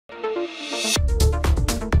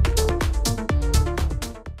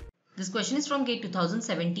question is from GATE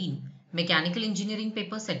 2017, Mechanical Engineering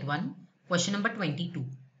Paper Set 1, question number 22.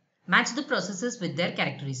 Match the processes with their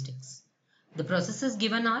characteristics. The processes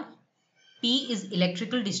given are P is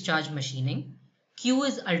electrical discharge machining, Q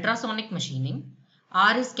is ultrasonic machining,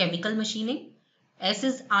 R is chemical machining, S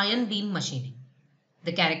is ion beam machining.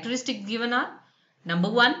 The characteristics given are number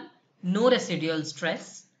 1, no residual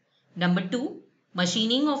stress, number 2,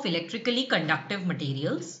 machining of electrically conductive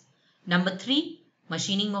materials, number 3,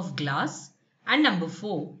 machining of glass, and number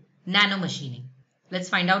 4, nano machining. Let's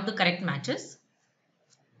find out the correct matches.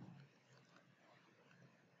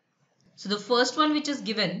 So the first one which is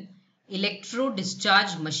given, electro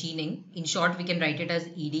discharge machining, in short we can write it as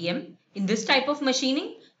EDM. In this type of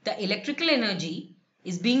machining, the electrical energy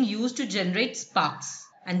is being used to generate sparks,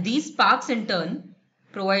 and these sparks in turn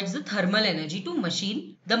provides the thermal energy to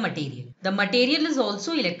machine the material. The material is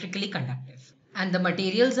also electrically conductive, and the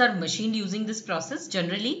materials are machined using this process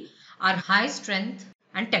generally are high strength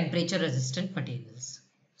and temperature resistant materials.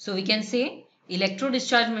 So we can say electro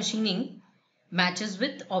discharge machining matches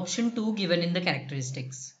with option 2 given in the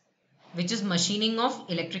characteristics, which is machining of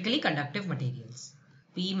electrically conductive materials.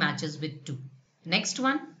 P matches with 2. Next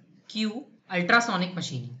one, Q, ultrasonic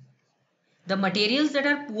machining. The materials that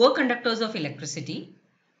are poor conductors of electricity,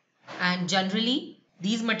 and generally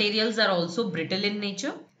these materials are also brittle in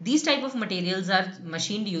nature. These type of materials are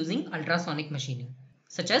machined using ultrasonic machining,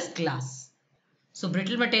 such as glass. So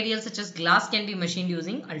brittle materials such as glass can be machined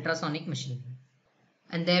using ultrasonic machining.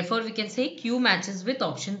 And therefore we can say Q matches with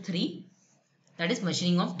option 3, that is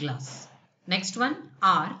machining of glass. Next one,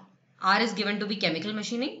 R. R is given to be chemical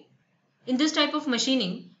machining. In this type of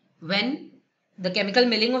machining, when the chemical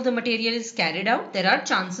milling of the material is carried out, there are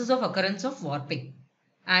chances of occurrence of warping.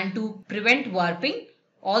 And to prevent warping,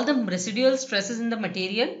 all the residual stresses in the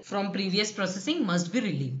material from previous processing must be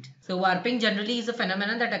relieved. So warping generally is a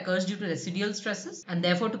phenomenon that occurs due to residual stresses, and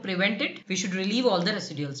therefore to prevent it, we should relieve all the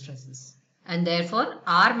residual stresses. And therefore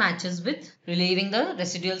R matches with relieving the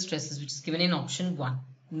residual stresses, which is given in option 1,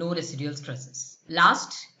 no residual stresses.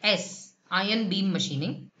 Last, S. Ion beam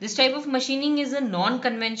machining. This type of machining is a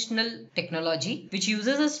non-conventional technology which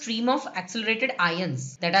uses a stream of accelerated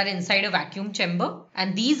ions that are inside a vacuum chamber,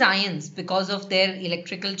 and these ions, because of their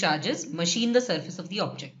electrical charges, machine the surface of the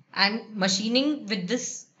object. And machining with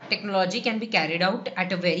this technology can be carried out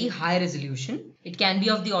at a very high resolution. It can be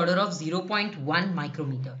of the order of 0.1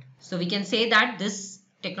 micrometer. So we can say that this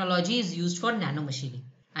technology is used for nano machining,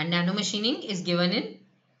 and nano machining is given in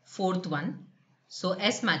 4th one. So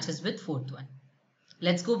S matches with 4th one.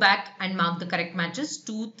 Let's go back and mark the correct matches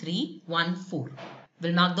 2, 3, 1, 4.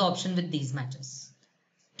 We'll mark the option with these matches.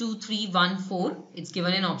 2, 3, 1, 4. It's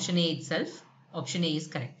given in option A itself. Option A is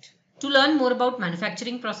correct. To learn more about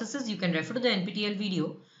manufacturing processes, you can refer to the NPTEL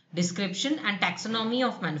video, Description and Taxonomy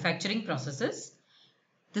of Manufacturing Processes.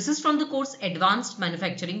 This is from the course Advanced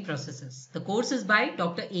Manufacturing Processes. The course is by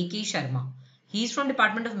Dr. A.K. Sharma. He is from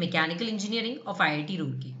Department of Mechanical Engineering of IIT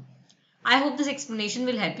Roorkee. I hope this explanation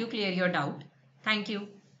will help you clear your doubt. Thank you.